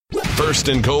First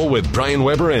and Goal with Brian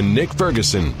Weber and Nick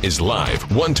Ferguson is live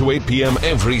 1 to 8 p.m.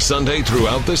 every Sunday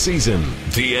throughout the season.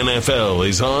 The NFL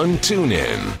is on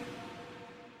TuneIn.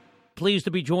 Pleased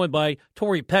to be joined by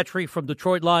Tori Petry from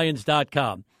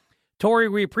DetroitLions.com. Tori,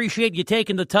 we appreciate you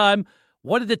taking the time.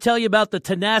 Wanted to tell you about the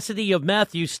tenacity of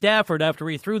Matthew Stafford after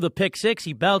he threw the pick six.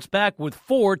 He bounced back with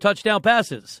 4 touchdown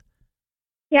passes.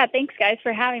 Yeah, thanks, guys,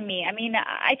 for having me. I mean,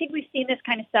 I think we've seen this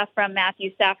kind of stuff from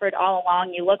Matthew Stafford all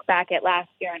along. You look back at last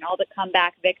year and all the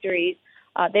comeback victories.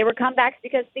 They were comebacks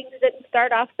because things didn't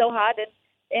start off so hot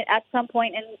at some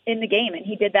point in the game, and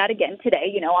he did that again today.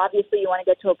 You know, obviously you want to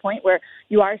get to a point where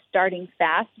you are starting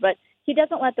fast, but he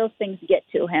doesn't let those things get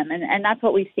to him, and that's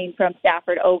what we've seen from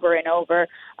Stafford over and over.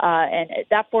 And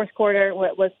that fourth quarter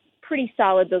was pretty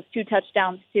solid, those 2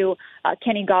 touchdowns to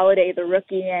Kenny Golladay, the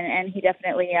rookie, and he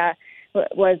definitely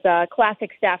was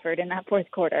classic Stafford in that fourth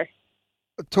quarter.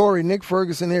 Tori, Nick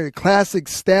Ferguson here, classic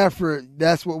Stafford.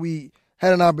 That's what we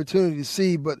had an opportunity to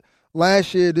see. But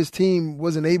last year, this team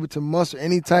wasn't able to muster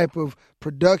any type of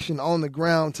production on the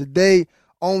ground. Today,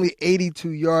 only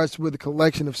 82 yards with a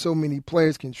collection of so many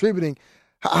players contributing.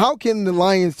 How can the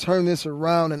Lions turn this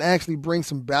around and actually bring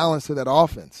some balance to that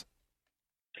offense?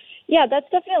 Yeah, that's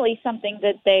definitely something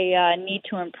that they need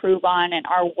to improve on and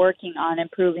are working on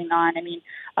improving on. I mean,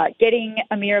 getting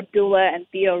Amir Abdullah and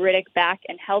Theo Riddick back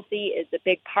and healthy is a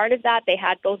big part of that. They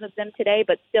had both of them today,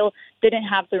 but still didn't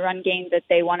have the run game that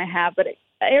they want to have. But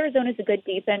Arizona's a good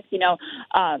defense,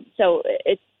 so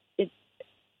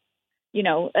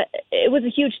it was a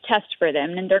huge test for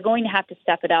them, and they're going to have to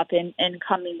step it up in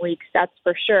coming weeks, that's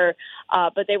for sure.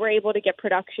 But they were able to get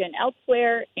production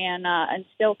elsewhere and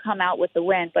still come out with the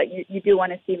win. But you do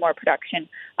want to see more production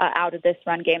out of this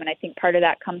run game, and I think part of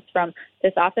that comes from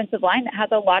this offensive line that has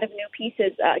a lot of new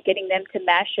pieces, getting them to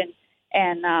mesh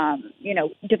and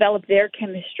develop their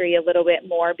chemistry a little bit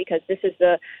more, because this is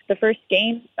the first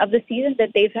game of the season that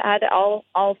they've had all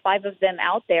 5 of them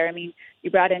out there. I mean, you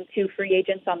brought in 2 free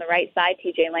agents on the right side,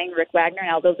 TJ Lang, Rick Wagner.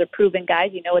 Now, those are proven guys.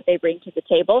 You know what they bring to the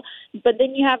table. But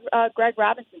then you have Greg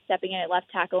Robinson stepping in at left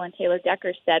tackle and Taylor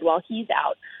Deckerstead while he's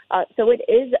out. So it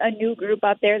is a new group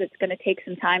up there that's going to take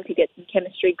some time to get some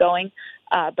chemistry going.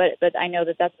 But I know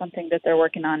that that's something that they're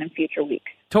working on in future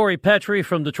weeks. Tori Petry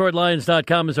from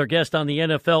DetroitLions.com is our guest on the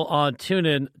NFL on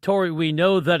TuneIn. Tori, we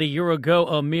know that a year ago,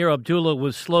 Amir Abdullah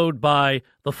was slowed by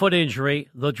the foot injury,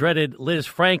 the dreaded Liz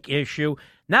Frank issue.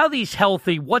 Now that he's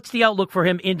healthy, what's the outlook for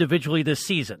him individually this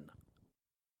season?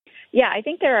 Yeah, I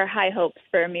think there are high hopes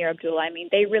for Amir Abdullah. I mean,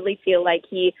 they really feel like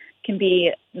he can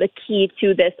be the key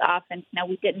to this offense. Now,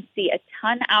 we didn't see a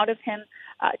ton out of him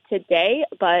today,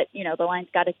 but, the Lions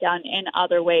got it done in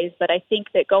other ways. But I think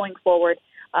that going forward,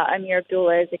 Amir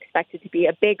Abdullah is expected to be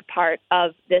a big part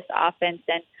of this offense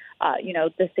and,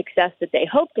 the success that they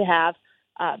hope to have,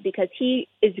 because he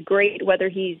is great, whether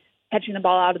he's catching the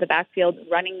ball out of the backfield,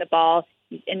 running the ball,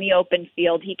 he's in the open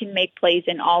field. He can make plays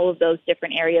in all of those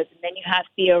different areas. And then you have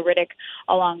Theo Riddick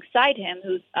alongside him,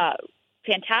 who's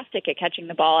fantastic at catching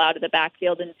the ball out of the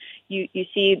backfield. And you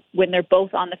see when they're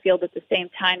both on the field at the same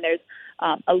time, there's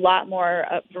a lot more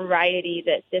variety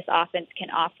that this offense can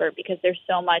offer, because there's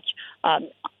so much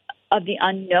of the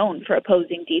unknown for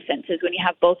opposing defenses. When you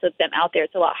have both of them out there,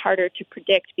 it's a lot harder to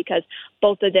predict because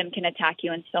both of them can attack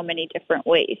you in so many different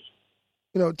ways.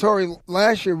 Tori,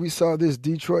 last year we saw this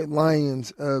Detroit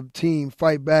Lions team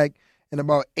fight back in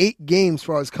about 8 games as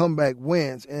far as comeback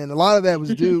wins. And a lot of that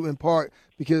was due in part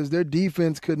because their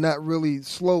defense could not really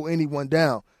slow anyone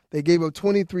down. They gave up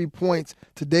 23 points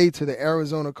today to the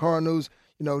Arizona Cardinals.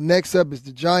 Next up is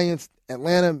the Giants,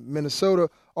 Atlanta, Minnesota.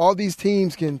 All these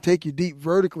teams can take you deep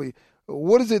vertically.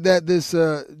 What is it that this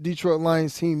Detroit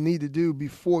Lions team need to do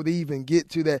before they even get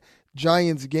to that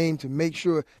Giants game to make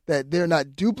sure that they're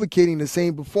not duplicating the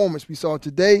same performance we saw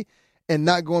today and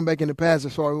not going back in the past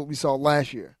as far as what we saw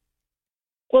last year?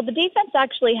 Well, the defense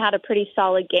actually had a pretty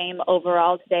solid game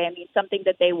overall today. I mean, something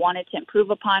that they wanted to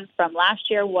improve upon from last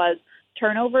year was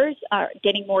turnovers,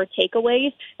 getting more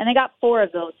takeaways, and they got 4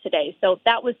 of those today. So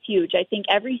that was huge. I think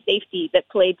every safety that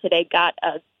played today got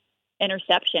an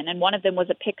interception, and one of them was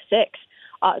a pick six.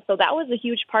 So that was a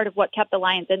huge part of what kept the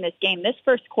Lions in this game. This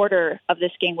first quarter of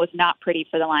this game was not pretty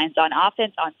for the Lions on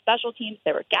offense, on special teams.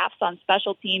 There were gaps on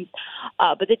special teams,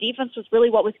 but the defense was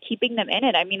really what was keeping them in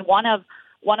it. I mean, one of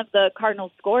the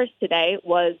Cardinals' scores today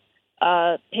was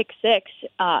pick six.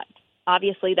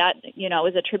 Obviously, that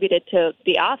is attributed to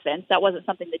the offense. That wasn't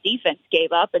something the defense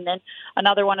gave up. And then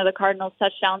another one of the Cardinals'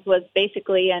 touchdowns was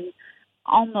basically in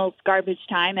almost garbage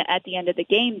time at the end of the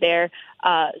game there.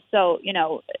 So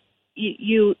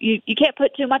you can't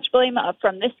put too much blame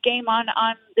from this game on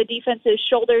the defense's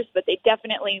shoulders, but they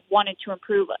definitely wanted to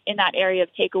improve in that area of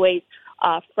takeaways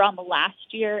from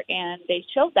last year, and they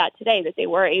showed that today, that they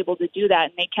were able to do that,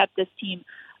 and they kept this team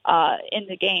in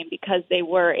the game because they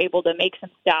were able to make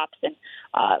some stops, and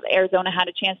Arizona had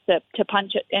a chance to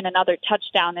punch in another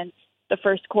touchdown in the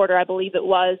first quarter, I believe it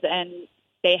was, and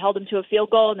they held them to a field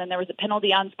goal, and then there was a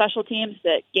penalty on special teams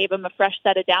that gave them a fresh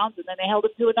set of downs, and then they held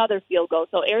them to another field goal.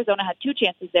 So Arizona had two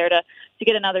chances there to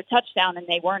get another touchdown, and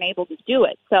they weren't able to do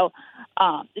it. So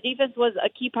the defense was a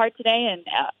key part today, and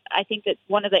I think that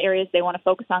one of the areas they want to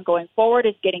focus on going forward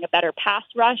is getting a better pass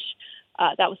rush.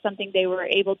 That was something they were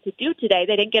able to do today.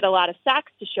 They didn't get a lot of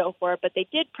sacks to show for it, but they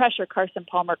did pressure Carson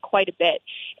Palmer quite a bit.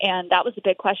 And that was a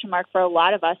big question mark for a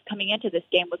lot of us coming into this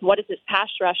game, was what is this pass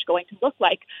rush going to look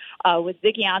like with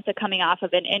Ziggy Ansah coming off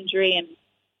of an injury and,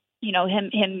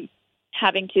 him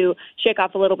having to shake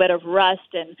off a little bit of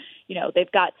rust. And,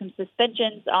 they've got some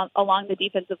suspensions along the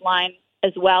defensive line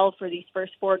as well for these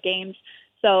first 4 games.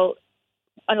 So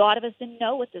a lot of us didn't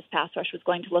know what this pass rush was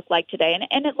going to look like today,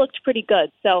 and it looked pretty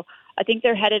good. So I think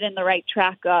they're headed in the right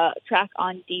track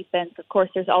on defense. Of course,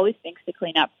 there's always things to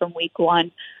clean up from week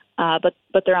 1, but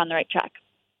they're on the right track.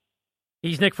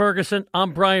 He's Nick Ferguson.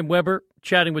 I'm Brian Weber,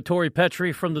 chatting with Tori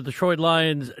Petrie from the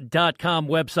DetroitLions.com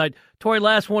website. Tori,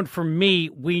 last one from me.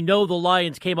 We know the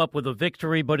Lions came up with a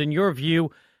victory, but in your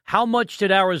view, how much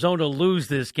did Arizona lose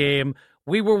this game?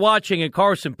 We were watching, and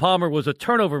Carson Palmer was a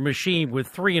turnover machine with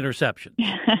 3 interceptions.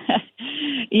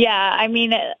 Yeah, I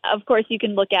mean, of course, you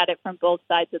can look at it from both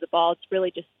sides of the ball. It's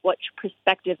really just what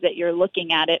perspective that you're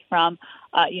looking at it from.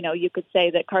 You could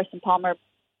say that Carson Palmer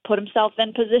put himself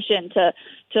in position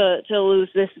to lose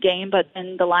this game, but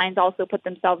then the Lions also put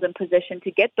themselves in position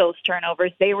to get those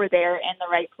turnovers. They were there in the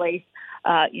right place.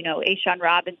 A'Shawn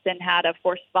Robinson had a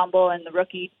forced fumble, and the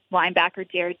rookie linebacker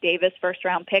Jared Davis,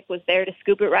 first-round pick, was there to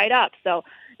scoop it right up. So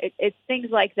it's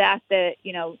things like that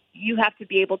you have to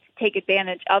be able to take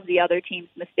advantage of the other team's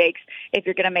mistakes if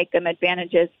you're going to make them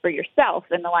advantages for yourself,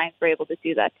 and the Lions were able to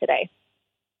do that today.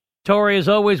 Tori, as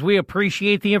always, we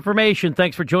appreciate the information.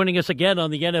 Thanks for joining us again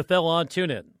on the NFL on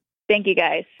TuneIn. Thank you,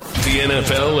 guys. The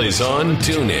NFL is on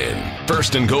TuneIn.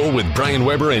 First and Goal with Brian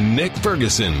Weber and Nick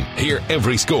Ferguson. Hear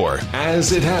every score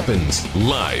as it happens,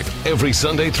 live every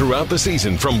Sunday throughout the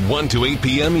season from 1 to 8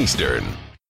 p.m. Eastern.